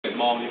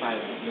มองนี่ไป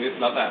หรือ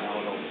แล้วแต่เรา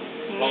ลง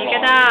ก็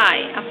ได้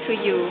up to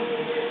you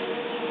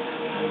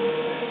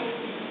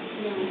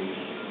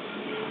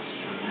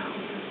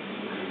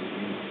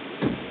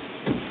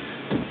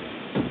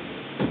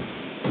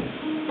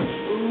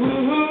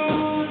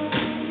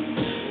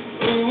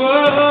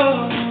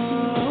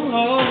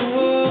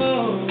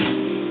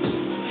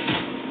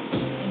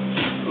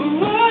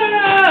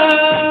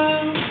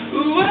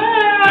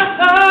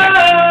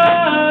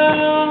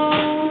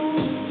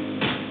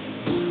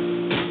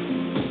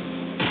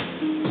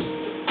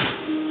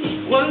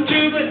Want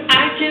to, but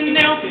I can't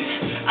help it.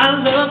 I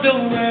love the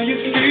way you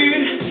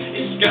feel.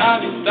 It's got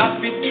me stuck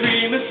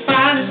between my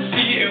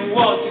fantasy and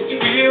what is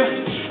real.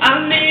 I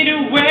need the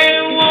way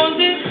I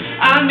want it.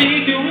 I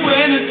need the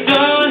way it's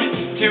done.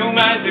 Till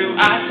my blue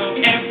eyes on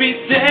every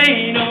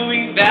day,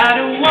 knowing that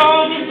I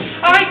want it.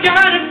 I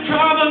got a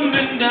problem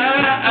and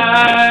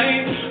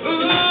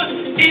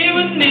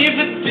even if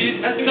it did,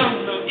 I don't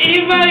know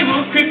if I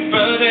would creep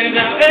further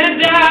now and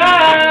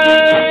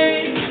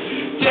die.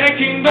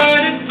 Taking by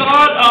the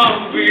thought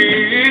of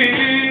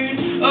it.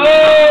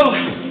 Oh,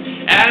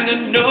 and I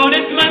know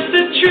that must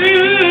be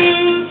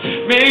true.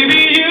 Maybe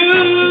you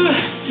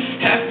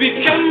have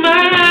become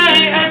my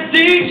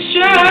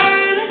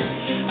addiction.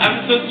 I'm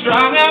so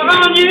strong out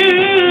on you.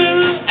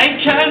 I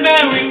can't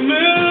barely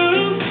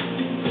move,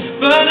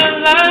 but I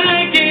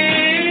like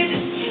it,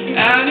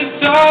 and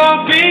it's all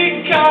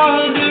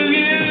because of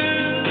you.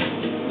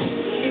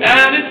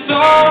 And it's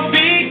all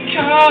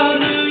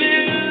because of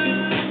you.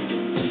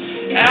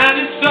 And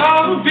it's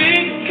all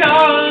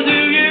because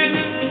of you.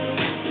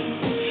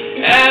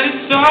 And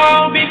it's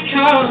all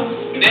because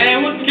they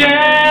were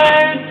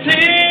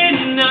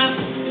getting us.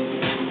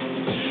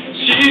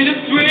 She's the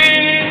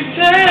sweetest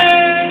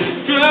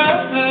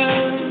drug.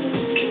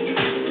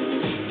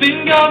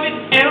 Think of it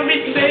every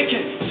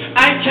second.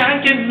 I can't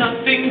get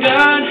nothing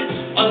done.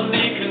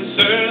 Only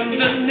concerned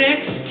the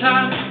next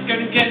time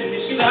gonna get me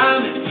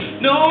some.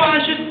 No, I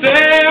should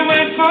stay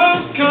away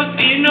from, cause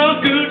it's no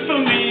good for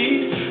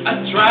me. I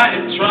try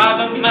and try,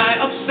 but my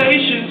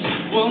obsessions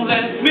won't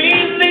let me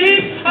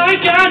leave. I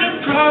got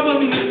a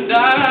problem and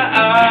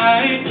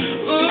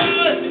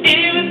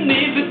even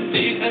if it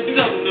did, I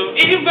don't know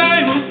if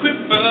I would quit,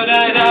 but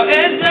I'd out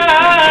and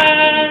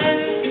die.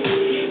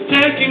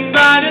 Taken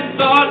by the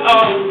thought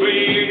of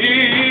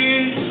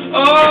it.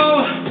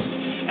 Oh,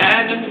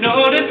 and I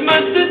know that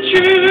must be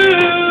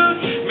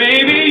true.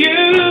 Maybe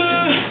you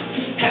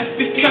have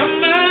become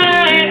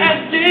my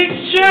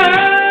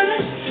addiction.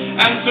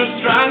 I'm so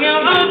strong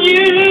out on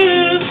you,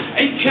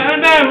 I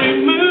can't barely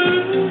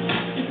move,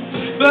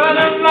 but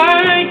I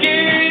like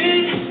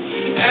it,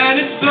 and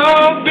it's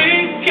all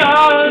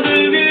because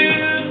of you,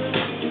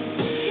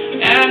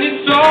 and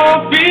it's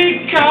all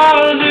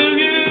because of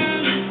you,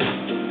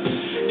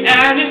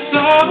 and it's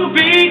all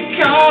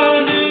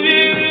because of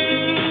you,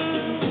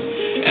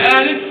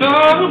 and it's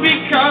all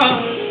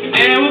because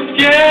it was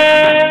good.